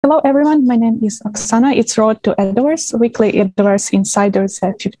Hello, everyone. My name is Oksana. It's Road to Edoverse, weekly Edoverse Insider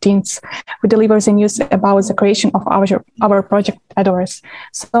at 15th. We deliver the news about the creation of our project Edoverse.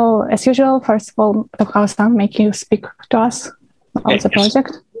 So, as usual, first of all, Tokugawa-san, make you speak to us about the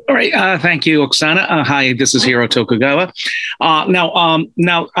project. All right. Thank you, Oksana. Hi, this is Iehiro Tokugawa.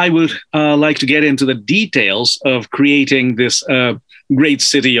 Now, I would like to get into the details of creating this great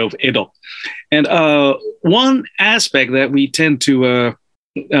city of Edo. And one aspect that we tend to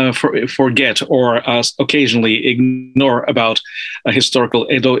forget or occasionally ignore about historical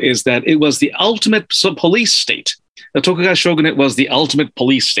Edo is that it was the ultimate police state. The Tokugawa shogunate was the ultimate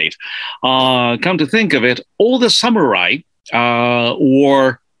police state. Come to think of it, all the samurai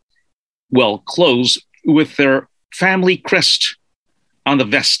wore, clothes with their family crest on the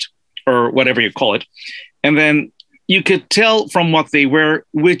vest or whatever you call it. And then you could tell from what they wear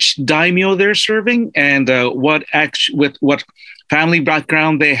which daimyo they're serving and what family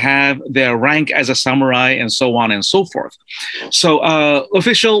background they have, their rank as a samurai, and so on and so forth. So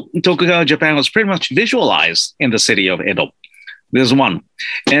official Tokugawa Japan was pretty much visualized in the city of Edo. There's one.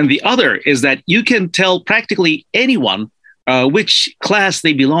 And the other is that you can tell practically anyone which class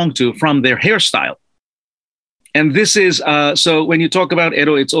they belong to from their hairstyle. And this is, so when you talk about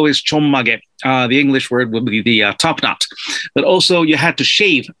Edo, it's always chonmage. The English word would be the top knot. But also you had to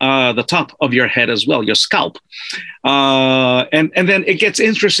shave the top of your head as well, your scalp. And then it gets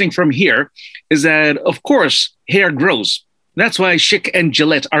interesting from here is that, of course, hair grows. That's why Schick and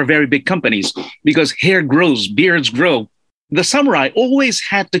Gillette are very big companies, because hair grows, beards grow. The samurai always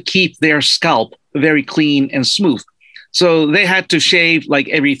had to keep their scalp very clean and smooth. So they had to shave like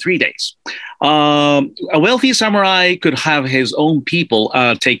every 3 days. A wealthy samurai could have his own people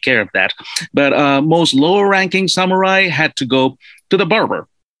take care of that. But most lower ranking samurai had to go to the barber.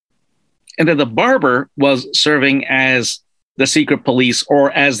 And then the barber was serving as the secret police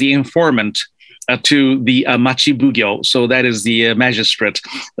or as the informant to the Machibugyo. So that is the magistrate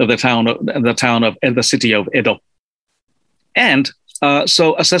of the city of Edo. And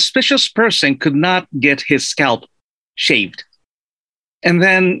so a suspicious person could not get his scalp shaved. And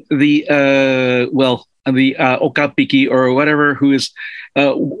then the okapiki or whatever, who is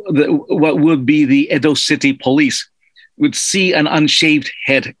what would be the Edo City police, would see an unshaved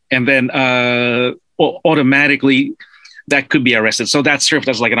head and then automatically that could be arrested. So that served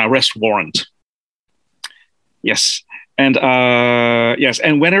as like an arrest warrant. Yes. And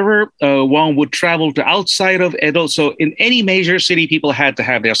and whenever one would travel to outside of Edo, so in any major city, people had to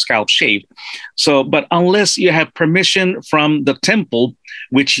have their scalp shaved. So, but unless you have permission from the temple,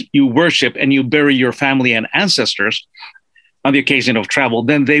 which you worship and you bury your family and ancestors on the occasion of travel,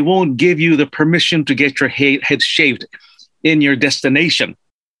 then they won't give you the permission to get your head shaved in your destination.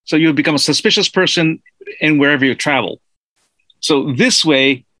 So you become a suspicious person in wherever you travel. So this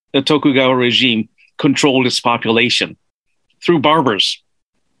way, the Tokugawa regime controlled its population through barbers,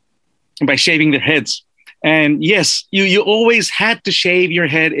 by shaving their heads. And yes, you always had to shave your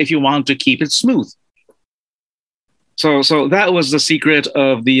head if you want to keep it smooth. So that was the secret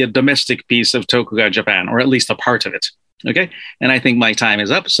of the domestic piece of Tokugawa Japan, or at least a part of it. Okay, and I think my time is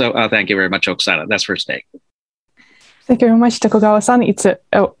up. So thank you very much, Oksana. That's first day. Thank you very much, Tokugawa-san. It's a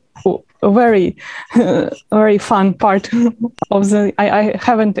very, very fun part of the. I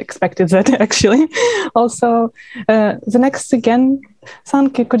haven't expected that actually. Also, the next again,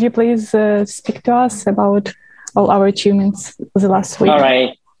 San, could you please speak to us about all our achievements the last week?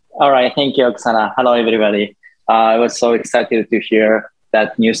 All right. Thank you, Oksana. Hello, everybody. I was so excited to hear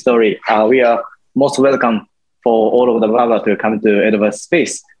that new story. We are most welcome for all of the barber to come to Edoverse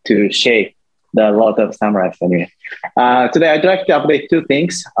space to share the lot of samurai anyway. Today, I'd like to update two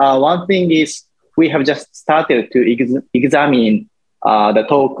things. One thing is we have just started to examine the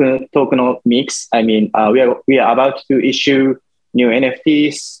tokenomics. I mean, we are about to issue new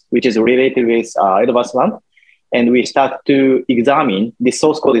NFTs, which is related with Edoverse One. And we start to examine the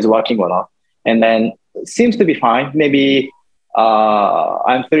source code is working or not. And then it seems to be fine. Maybe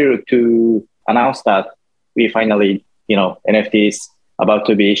I'm thrilled to announce that we finally, NFTs about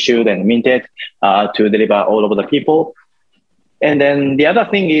to be issued and minted to deliver all over the people. And then the other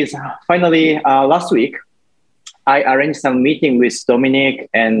thing is finally last week, I arranged some meeting with Dominic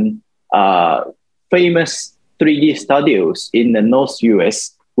and famous 3D studios in the North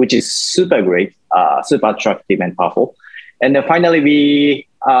US, which is super great, super attractive and powerful. And then finally, we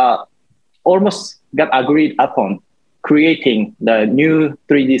almost got agreed upon creating the new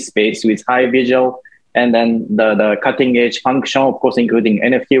 3D space with high visual and then the cutting edge function, of course, including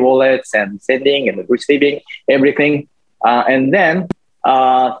NFT wallets and sending and receiving everything. And then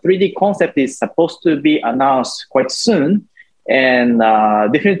 3D concept is supposed to be announced quite soon. And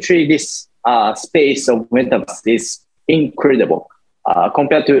definitely this space of Metaverse is incredible.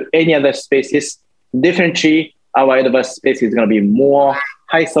 Compared to any other spaces, definitely our Edoverse space is going to be more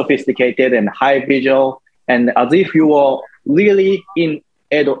high sophisticated and high visual, and as if you were really in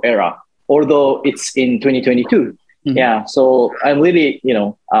Edo era, although it's in 2022. Yeah, so I'm really,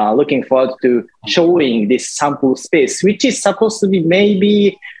 looking forward to showing this sample space, which is supposed to be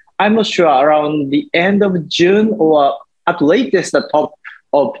maybe, I'm not sure, around the end of June or at latest the top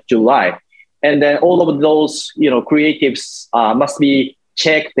of July. And then all of those, creatives must be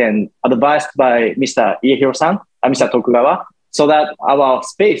checked and advised by Mr. Iehiro-san, Mr. Tokugawa, so that our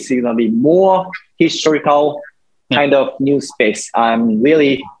space is going to be more historical kind of new space. I'm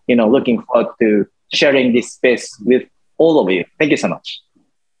really, looking forward to sharing this space with all of you. Thank you so much.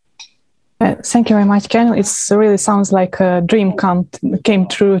 Thank you very much, Ken. It really sounds like a dream came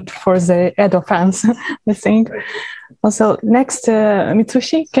true for the Edo fans, I think. Also, next,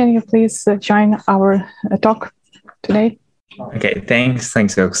 Mitsushi, can you please join our talk today? Okay, thanks,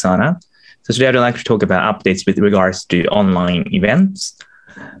 Oksana. So today I'd like to talk about updates with regards to online events.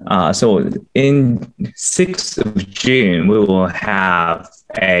 So in 6th of June, we will have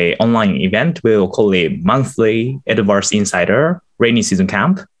an online event. We will call it monthly Edoverse Insider rainy season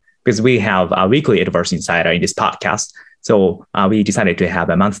camp, because we have a weekly Edoverse Insider in this podcast. So we decided to have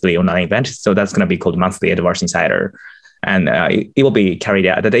a monthly online event. So that's going to be called monthly Edoverse Insider. And it will be carried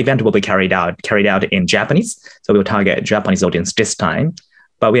out. The event will be carried out in Japanese. So we'll target Japanese audience this time.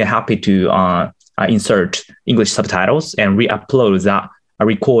 But we are happy to insert English subtitles and re-upload that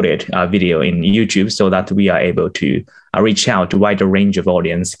recorded video in YouTube so that we are able to reach out to a wider range of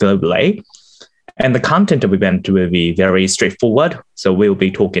audience globally. And the content of the event will be very straightforward. So we'll be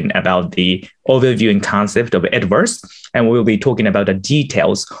talking about the overview and concept of Edoverse, and we'll be talking about the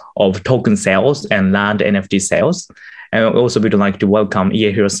details of token sales and land NFT sales. And also we'd like to welcome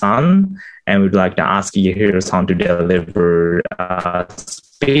Iehiro-san, and we'd like to ask Iehiro-san to deliver a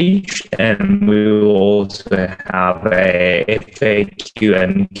speech. And we will also have a FAQ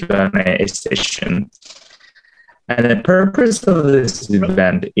and Q&A session. And the purpose of this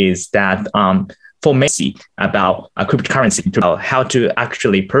event is that for me, about cryptocurrency, about how to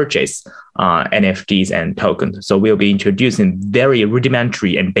actually purchase NFTs and tokens. So we'll be introducing very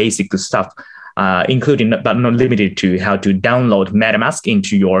rudimentary and basic stuff, including but not limited to how to download MetaMask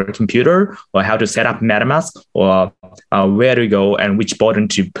into your computer, or how to set up MetaMask, or where to go and which button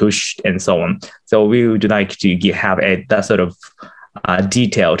to push, and so on. So we would like to have that sort of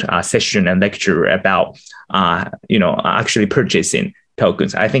detailed session and lecture about actually purchasing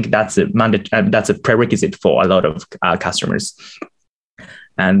tokens. I think that's a prerequisite for a lot of customers.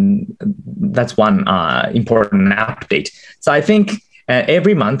 And that's one important update. So I think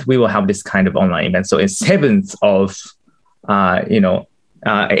every month we will have this kind of online event. So it's 7th of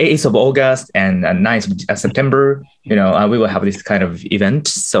 8th of August and 9th of September, we will have this kind of event.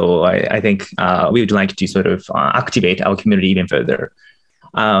 So I think we would like to sort of activate our community even further.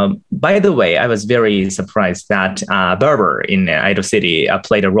 By the way, I was very surprised that Berber in Edo City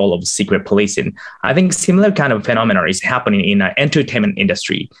played a role of secret policing. I think similar kind of phenomenon is happening in the entertainment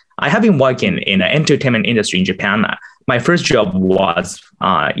industry. I have been working in the entertainment industry in Japan. My first job was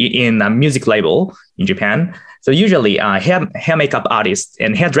in a music label in Japan. So usually hair makeup artists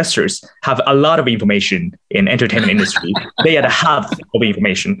and hairdressers have a lot of information in entertainment industry. They are the hub of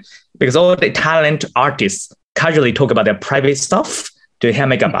information, because all the talent artists casually talk about their private stuff to hair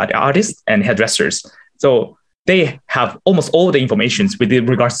makeup artists and hairdressers. So they have almost all the information with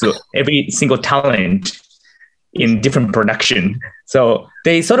regards to every single talent in different production. So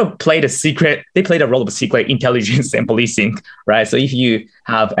they sort of played a role of secret intelligence and policing, right? So if you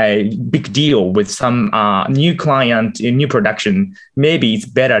have a big deal with some new client in new production, maybe it's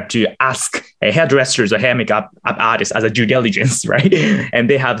better to ask a hairdressers or hair makeup artist as a due diligence, right? And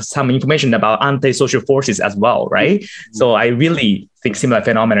they have some information about anti-social forces as well, right? So I really think similar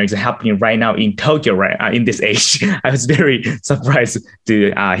phenomena is happening right now in Tokyo, right? In this age. I was very surprised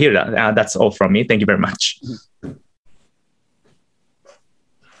to hear that. That's all from me. Thank you very much.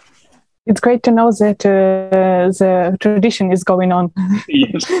 It's great to know that the tradition is going on.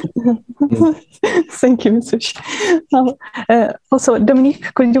 Yes. Thank you, Mitsushi. Also,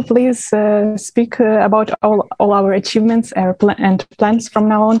 Dominique, could you please speak about all our achievements and plans from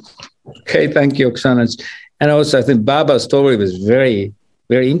now on? Okay, thank you, Oksana. And also, I think Baba's story was very,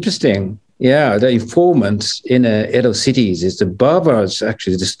 very interesting. Yeah, the informant in Edo cities is the barbers.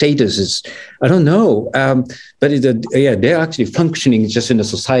 Actually, the status is, I don't know, but they're actually functioning just in the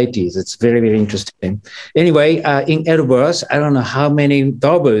societies. It's very, very interesting. Anyway, in Edoverse, I don't know how many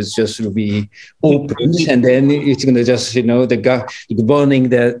barbers just will be opened, and then it's going to just burning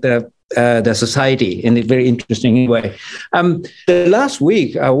the society, and it's very interesting anyway. The last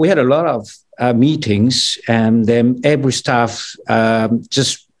week we had a lot of meetings, and then every staff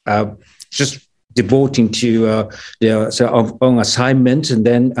just devoting to their own assignments, and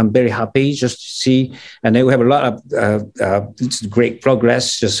then I'm very happy just to see. And then we have a lot of great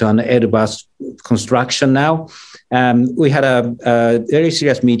progress just on the Edobus construction now. We had a very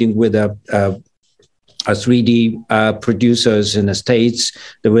serious meeting with a 3D producers in the States.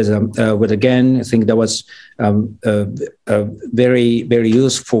 There was again, I think that was very, very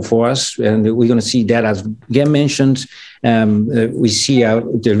useful for us, and we're going to see that, as again mentioned. We see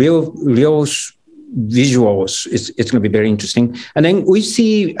the real visuals. It's going to be very interesting. And then we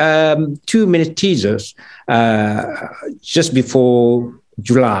see 2-minute teasers just before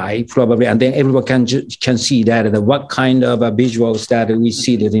July, probably, and then everyone can see that what kind of visuals that we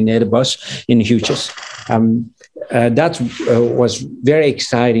see that in Edobus in the futures. That was very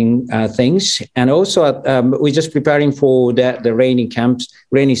exciting things. And also, we're just preparing for the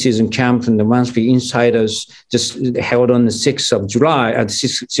rainy season camp, and the monthly insiders just held on the 6th of July,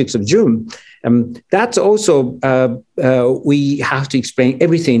 6th of June. That's also, we have to explain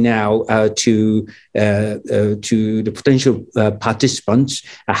everything now to the potential participants,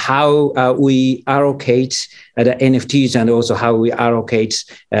 how we allocate the NFTs, and also how we allocate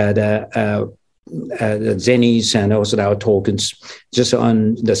the Zennies and also our tokens. Just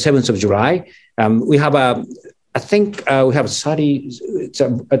on the 7th of July, we have I think we have 30,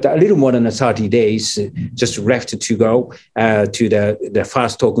 a little more than 30 days just left to go to the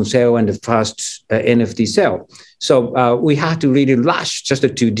first token sale and the first NFT sale. So we have to really rush just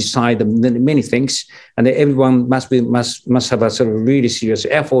to decide the many things, and everyone must have a sort of really serious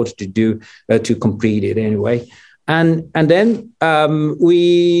effort to do to complete it anyway. And then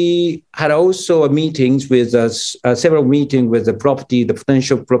we had also meetings with several meetings with the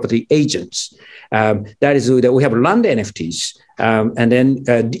potential property agents. That is that we have land NFTs. And then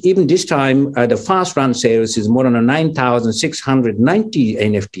even this time, the first round sales is more than 9,690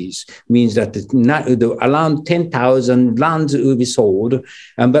 NFTs, means that around 10,000 lands will be sold.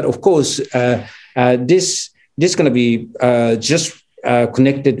 But of course, this is going to be just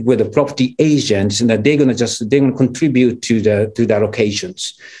connected with the property agents, and that they're going to contribute to the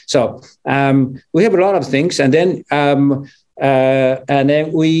allocations. So we have a lot of things, and then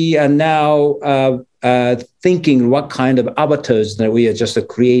we are now thinking what kind of avatars that we are just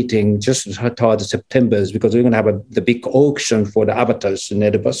creating just toward September, because we're going to have the big auction for the avatars in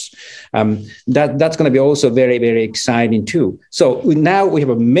Edobus. That's going to be also very, very exciting too. So now we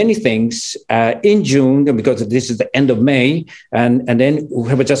have many things in June, because this is the end of May, and then we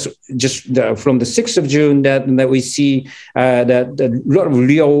have just from the 6th of June that we see that a lot of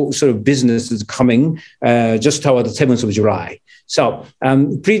real sort of business is coming just toward the 7th of July. So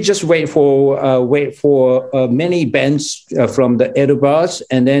please just wait for many events from the Edoverse,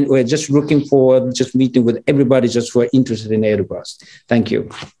 and then we're just looking forward just meeting with everybody just who are interested in Edoverse. Thank you.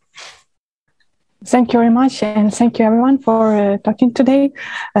 Thank you very much, and thank you everyone for talking today.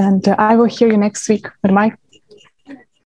 And I will hear you next week with my